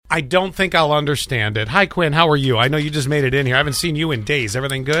I don't think I'll understand it. Hi, Quinn. How are you? I know you just made it in here. I haven't seen you in days.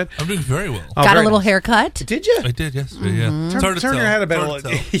 Everything good? I'm doing very well. Oh, got a very little nice. haircut? Did you? I did yesterday, yeah. Turn your head a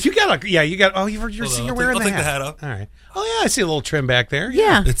bit. You got oh, you're wearing I'll the take hat. the hat off. All right. Oh, yeah, I see a little trim back there.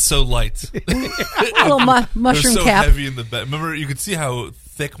 Yeah. It's so light. A little mushroom They're so cap. heavy in the back. Remember, you could see how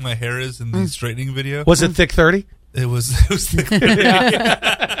thick my hair is in the straightening video. Was it thick 30? It was thick.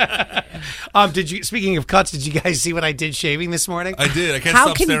 Speaking of cuts, did you guys see what I did shaving this morning? I did. I can't How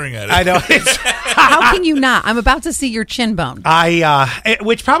stop can- staring at it. I know. How can you not? I'm about to see your chin bone.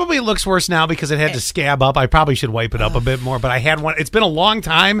 Which probably looks worse now because it had to scab up. I probably should wipe it up a bit more, but I had one. It's been a long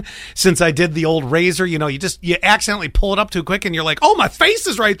time since I did the old razor. You know, you accidentally pull it up too quick and you're like, oh, my face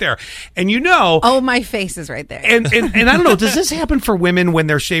is right there. And Oh, my face is right there. And I don't know, does this happen for women when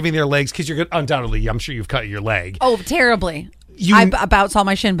they're shaving their legs? Because you're undoubtedly, I'm sure you've cut your leg. Oh, terribly. I about saw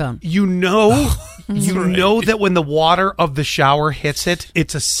my shin bone. You know that when the water of the shower hits it,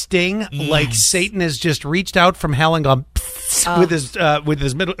 it's a sting like Satan has just reached out from hell and gone with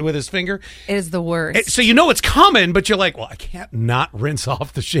his finger. It is the worst. So you know it's coming, but you're like, well, I can't not rinse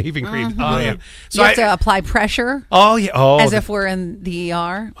off the shaving cream. Oh yeah. So you have to apply pressure. Oh yeah. Oh, as if we're in the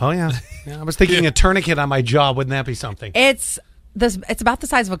ER. Oh yeah. I was thinking a tourniquet on my jaw. Wouldn't that be something? It's about the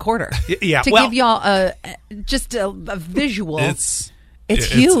size of a quarter. Yeah. To give y'all a visual. It's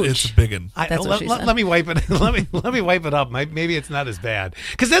huge. It's a big one. That's what she said. Let me wipe it. Let me wipe it up. Maybe it's not as bad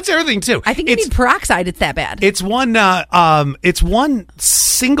because that's everything too. I think you need peroxide. It's that bad. It's one. It's one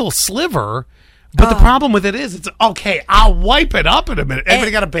single sliver. But the problem with it is, it's okay. I'll wipe it up in a minute.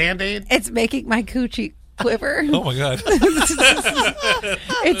 Anybody got a Band-Aid? It's making my coochie quiver. Oh my God.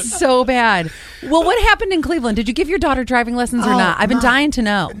 It's so bad. Well, what happened in Cleveland? Did you give your daughter driving lessons or not? I've been dying to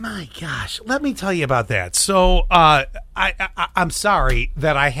know. My gosh, let me tell you about that. So, I'm sorry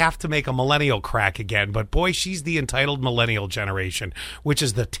that I have to make a millennial crack again, but boy, she's the entitled millennial generation, which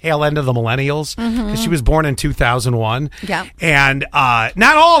is the tail end of the millennials, because she was born in 2001. Yeah. And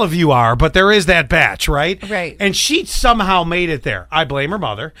not all of you are, but there is that batch, right? Right. And she somehow made it there. I blame her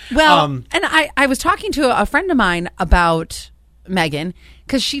mother. Well, and I was talking to a friend of mine about Megan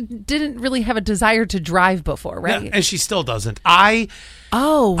because she didn't really have a desire to drive before, right? And she still doesn't. I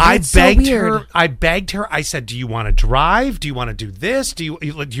begged her. I begged her. I said, "Do you want to drive? Do you want to do this? Do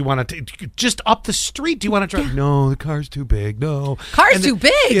you want to just up the street? Do you want to drive?" No, the car's too big. No, too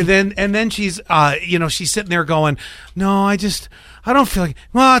big. And then she's she's sitting there going, "No, I don't feel like.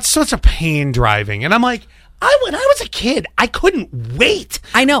 Well, it's such a pain driving." And I'm like, when I was a kid, I couldn't wait.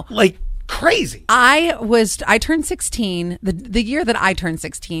 I know, like crazy. I turned 16 the year that I turned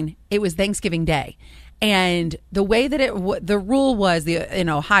 16. It was Thanksgiving Day. And the way that the rule was in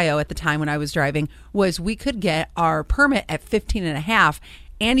Ohio at the time when I was driving was we could get our permit at 15 and a half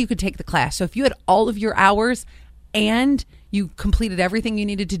and you could take the class. So if you had all of your hours and you completed everything you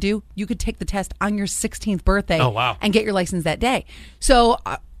needed to do, you could take the test on your 16th birthday. Oh, wow. And get your license that day. So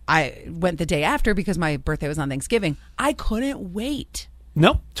I went the day after because my birthday was on Thanksgiving. I couldn't wait.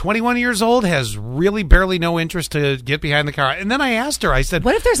 Nope. 21 years old, has really barely no interest to get behind the car. And then I asked her, I said,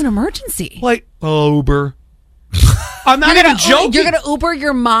 what if there's an emergency? Like, Uber. I'm not even joking. You're going to Uber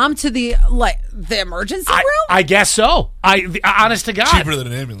your mom to the emergency room? I guess so. Honest to God. Cheaper than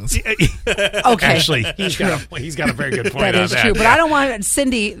an ambulance. Okay. Actually, he's got a very good point that on is that. true. But I don't want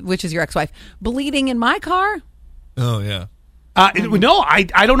Cindy, which is your ex-wife, bleeding in my car. Oh, yeah. No, I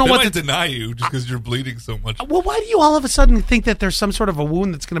don't know They what might deny you just because you're bleeding so much. Well, why do you all of a sudden think that there's some sort of a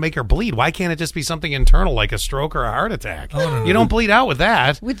wound that's going to make her bleed? Why can't it just be something internal like a stroke or a heart attack? You don't bleed out with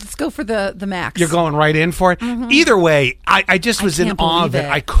that. We just go for the max. You're going right in for it. Mm-hmm. Either way, I just was in awe of it.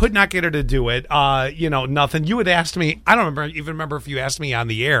 it. I could not get her to do it. Nothing. You had asked me. I don't remember if you asked me on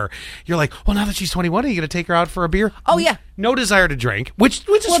the air. You're like, well, now that she's 21, are you going to take her out for a beer? Oh yeah. No desire to drink, which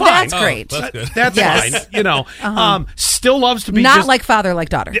is fine. That's great. That's good. That's Yes. fine. Still loves to be not like father, like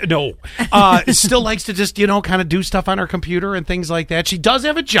daughter. No. Still likes to just, kind of do stuff on her computer and things like that. She does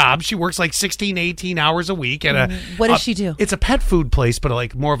have a job. She works like 16, 18 hours a week. What does she do? It's a pet food place, but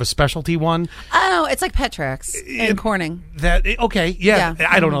like more of a specialty one. Oh, it's like Pet Tracks in Corning. Okay. Yeah.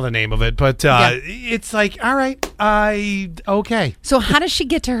 I don't know the name of it, but it's like, all right, okay. So how does she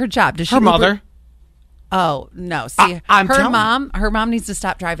get to her job? Does she Her mother. Oh, no. See, her mom needs to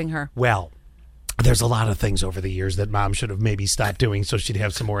stop driving her. Well, there's a lot of things over the years that mom should have maybe stopped doing so she'd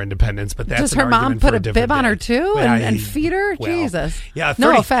have some more independence. But that's does her mom put a bib on her too and feed her? Well, Jesus. Yeah.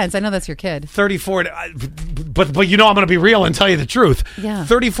 No offense. I know that's your kid. 34. But I'm going to be real and tell you the truth. Yeah.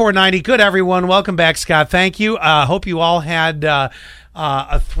 34.90. Good, everyone. Welcome back, Scott. Thank you. Hope you all had a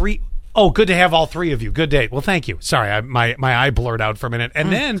Oh, good to have all three of you. Good day. Well, thank you. Sorry, my eye blurred out for a minute.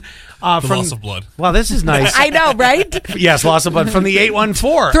 And then The from loss of blood. Well, this is nice. I know, right? Yes, loss of blood from the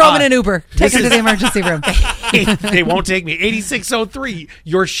 814. Throw him in an Uber. Take him to the emergency room. They won't take me. 8603.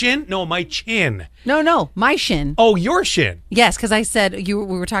 Your shin? No, my chin. No, my shin. Oh, your shin. Yes, because I said we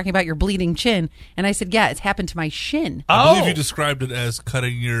were talking about your bleeding chin, and I said, yeah, it's happened to my shin. I believe Oh. you described it as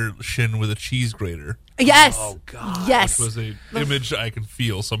cutting your shin with a cheese grater. Yes. Oh, God. Yes. Which was an image I can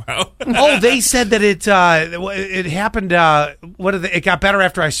feel somehow. Oh, they said that it happened. It got better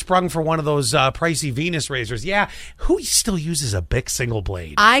after I sprung for one of those pricey Venus razors. Yeah, who still uses a Bic single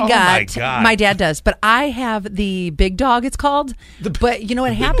blade? I Oh, got my God. my dad does, but I have the big dog. It's called. But you know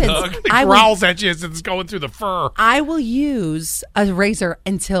what happens? dog? It growls at you as it's going through the fur. I will use a razor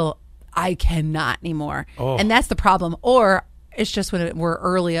until I cannot anymore, and that's the problem. Or it's just when we're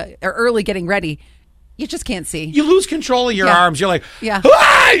early getting ready, you just can't see. You lose control of your Yeah. arms. You're like, Yeah.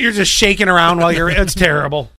 "Ah!" You're just shaking around while it's terrible.